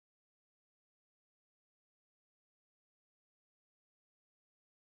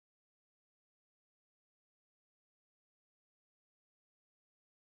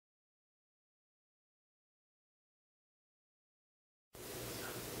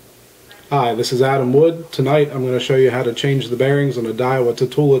Hi, this is Adam Wood. Tonight I'm going to show you how to change the bearings on a Daiwa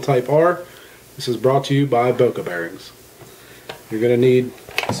Tatula Type R. This is brought to you by Boca bearings. You're going to need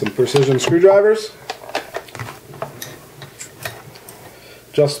some precision screwdrivers,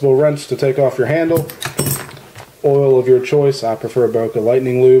 adjustable wrench to take off your handle, oil of your choice, I prefer Boca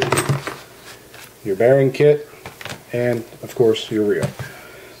lightning lube, your bearing kit, and of course your reel.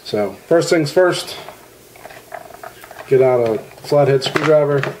 So first things first, get out a flathead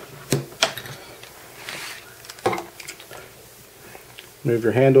screwdriver. Move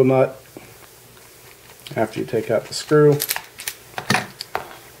your handle nut after you take out the screw.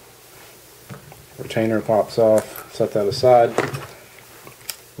 Retainer pops off, set that aside.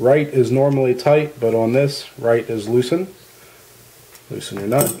 Right is normally tight, but on this, right is loosen. Loosen your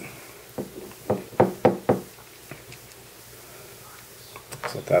nut.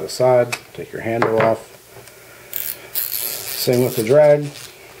 Set that aside, take your handle off. Same with the drag.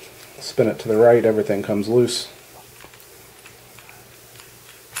 Spin it to the right, everything comes loose.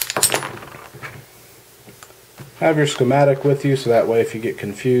 Have your schematic with you so that way if you get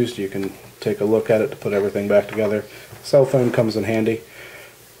confused you can take a look at it to put everything back together. Cell phone comes in handy.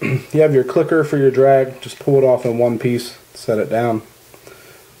 You have your clicker for your drag, just pull it off in one piece, set it down.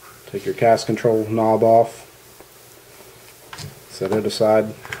 Take your cast control knob off, set it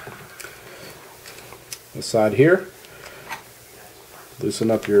aside. This side here, loosen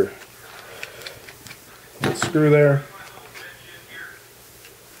up your screw there.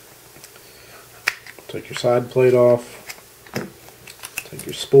 Take your side plate off, take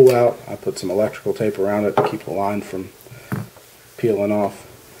your spool out. I put some electrical tape around it to keep the line from peeling off.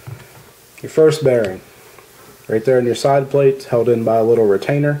 Your first bearing, right there in your side plate, held in by a little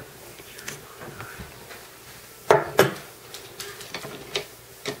retainer. Get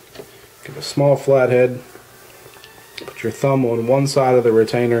a small flathead, put your thumb on one side of the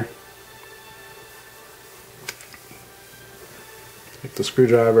retainer, take the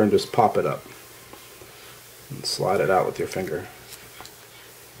screwdriver and just pop it up. And slide it out with your finger.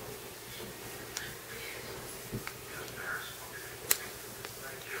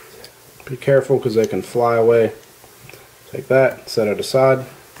 Be careful because they can fly away. Take that, set it aside.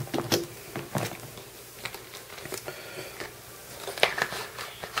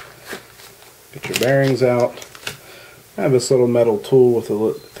 Get your bearings out. I have this little metal tool with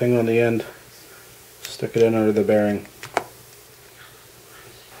a thing on the end. Stick it in under the bearing.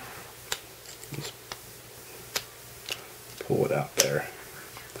 Pull it out there.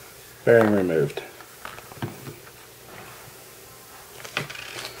 Bearing removed.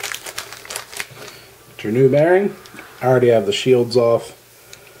 Get your new bearing. I already have the shields off.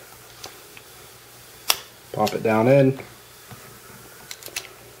 Pop it down in.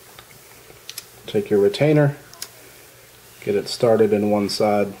 Take your retainer. Get it started in one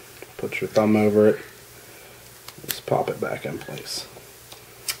side. Put your thumb over it. Just pop it back in place.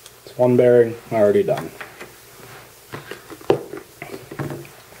 It's one bearing already done.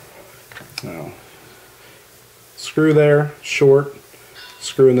 Now, screw there, short,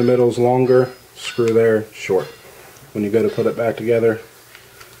 screw in the middle is longer, screw there, short. When you go to put it back together,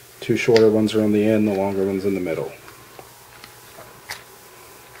 two shorter ones are on the end, the longer one's in the middle.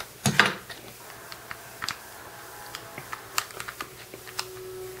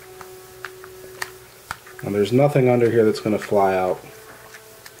 And there's nothing under here that's going to fly out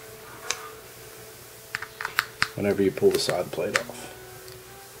whenever you pull the side plate off.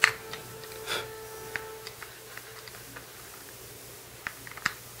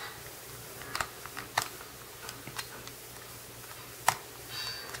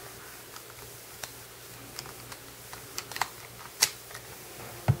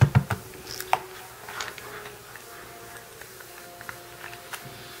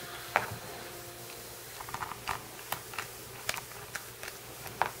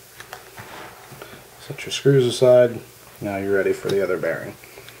 Set your screws aside. Now you're ready for the other bearing.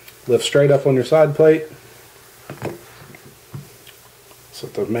 Lift straight up on your side plate.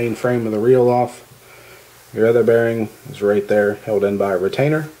 Set the main frame of the reel off. Your other bearing is right there, held in by a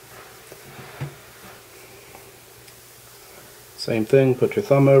retainer. Same thing, put your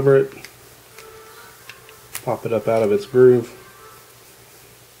thumb over it. Pop it up out of its groove.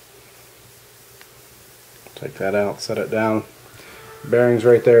 Take that out, set it down. Bearing's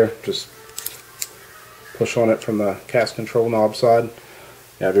right there, just push on it from the cast control knob side.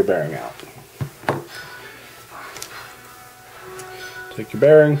 You have your bearing out. Take your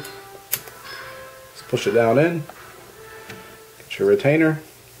bearing, just push it down in, get your retainer,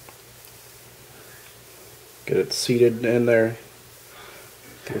 get it seated in there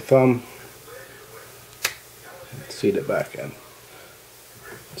with your thumb, and seat it back in.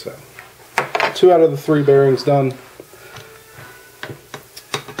 So 2 out of the 3 bearings done.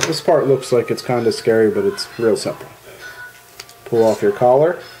 This part looks like it's kind of scary, but it's real simple. Pull off your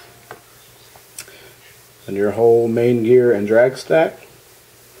collar and your whole main gear and drag stack.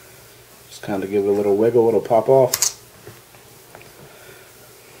 Just kind of give it a little wiggle, it'll pop off.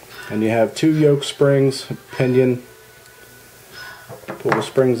 And you have 2 yoke springs, pinion. Pull the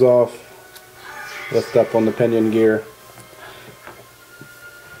springs off, lift up on the pinion gear.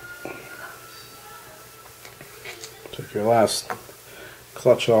 Take your last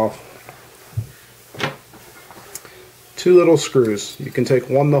clutch off. 2 little screws. You can take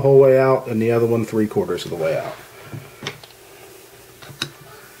one the whole way out and the other one 3/4 of the way out.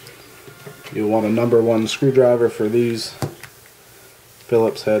 You'll want a number 1 screwdriver for these.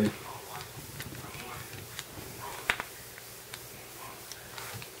 Phillips head.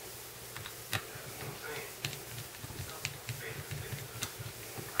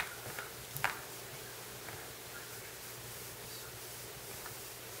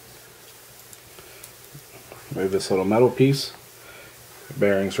 Move this little metal piece. The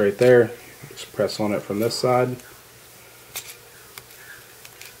bearing's right there. Just press on it from this side.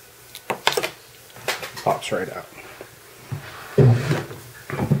 Pops right out.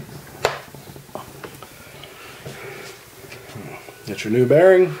 Get your new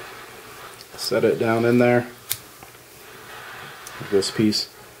bearing. Set it down in there. This piece.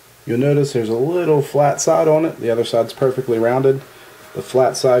 You'll notice there's a little flat side on it. The other side's perfectly rounded. The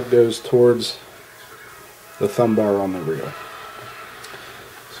flat side goes towards the thumb bar on the reel.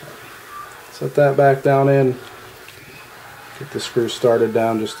 So, set that back down in. Get the screw started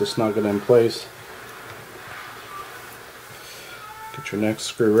down just to snug it in place. Get your next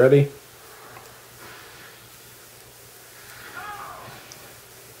screw ready.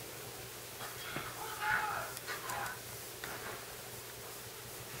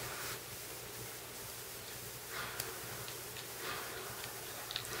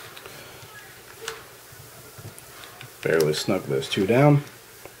 Barely snug those 2 down.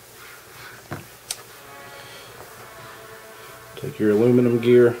 Take your aluminum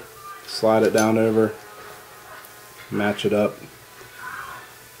gear, slide it down over, match it up,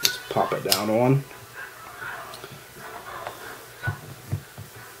 just pop it down on.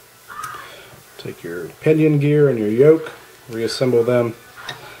 Take your pinion gear and your yoke, reassemble them.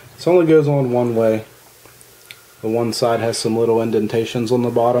 This only goes on one way. The one side has some little indentations on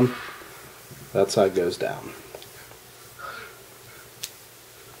the bottom. That side goes down.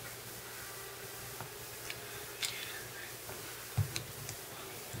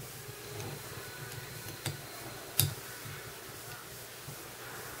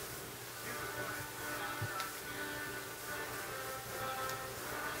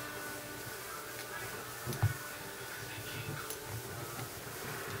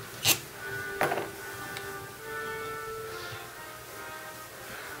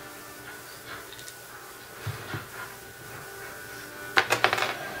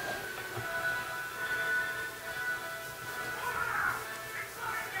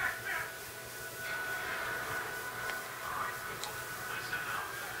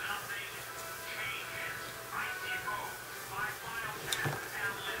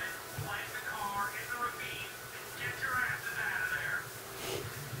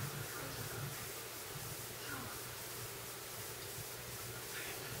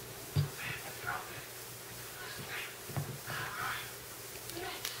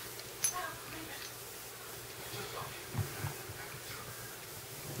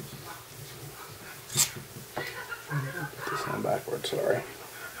 This one backwards, sorry.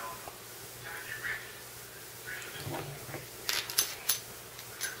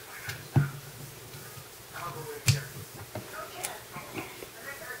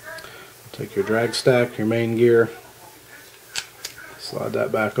 Take your drag stack, your main gear, slide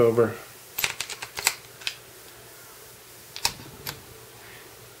that back over.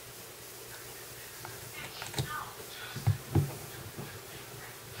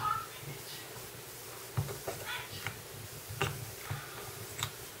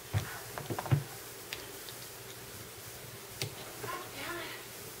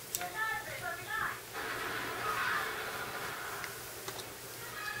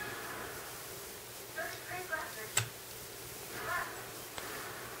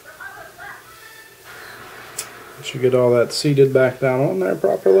 Once you get all that seated back down on there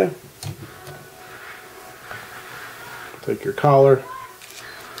properly, take your collar,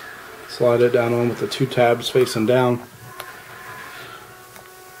 slide it down on with the 2 tabs facing down,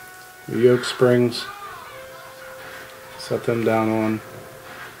 your yoke springs, set them down on,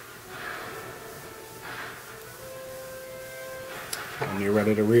 And you're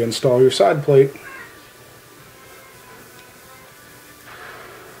ready to reinstall your side plate.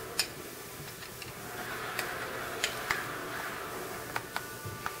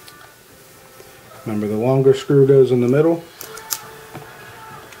 Remember, the longer screw goes in the middle.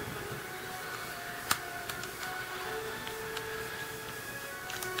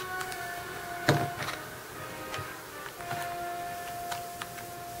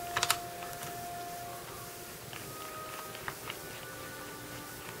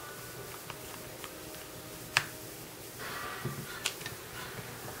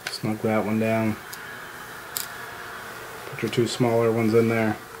 Snug that one down. Put your two smaller ones in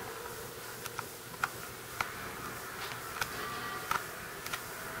there.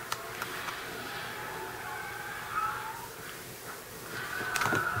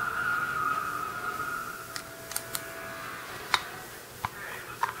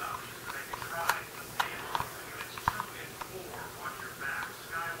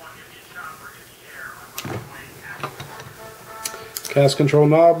 Cast control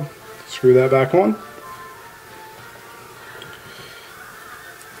knob, screw that back on.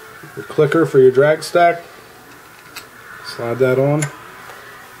 Your clicker for your drag stack, slide that on.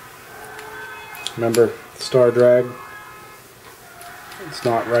 Remember, star drag, it's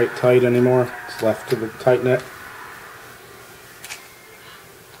not right tight anymore, it's left to the tight net.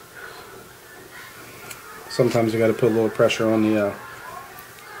 Sometimes you got to put a little pressure on the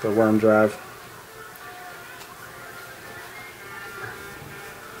worm drive.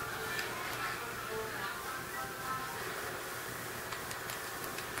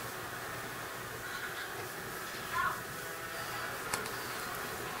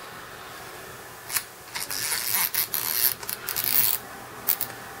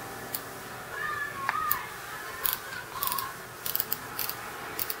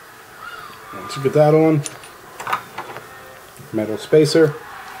 Once you get that on, metal spacer,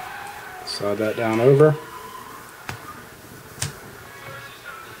 slide that down over.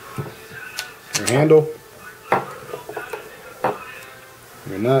 Your handle,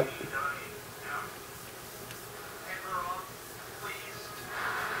 your nut,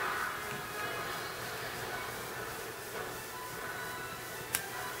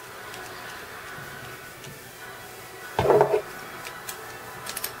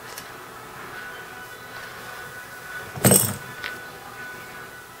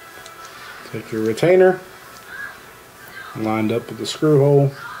 take your retainer, lined up with the screw hole,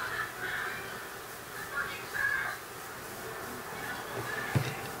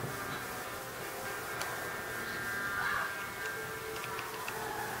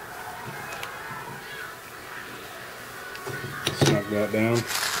 snug that down.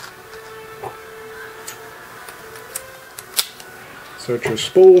 Insert your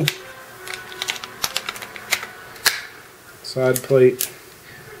spool, side plate,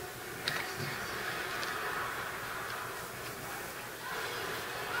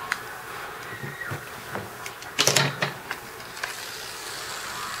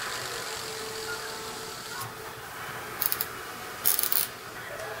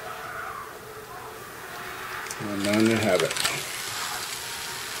 and then you have it.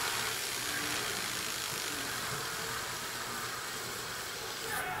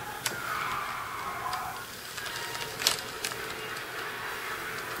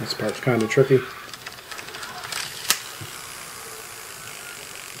 This part's kind of tricky.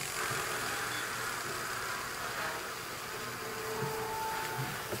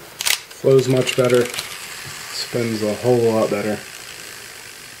 Flows much better, spins a whole lot better.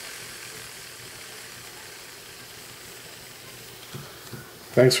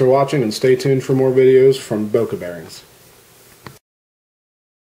 Thanks for watching, and stay tuned for more videos from Boca Bearings.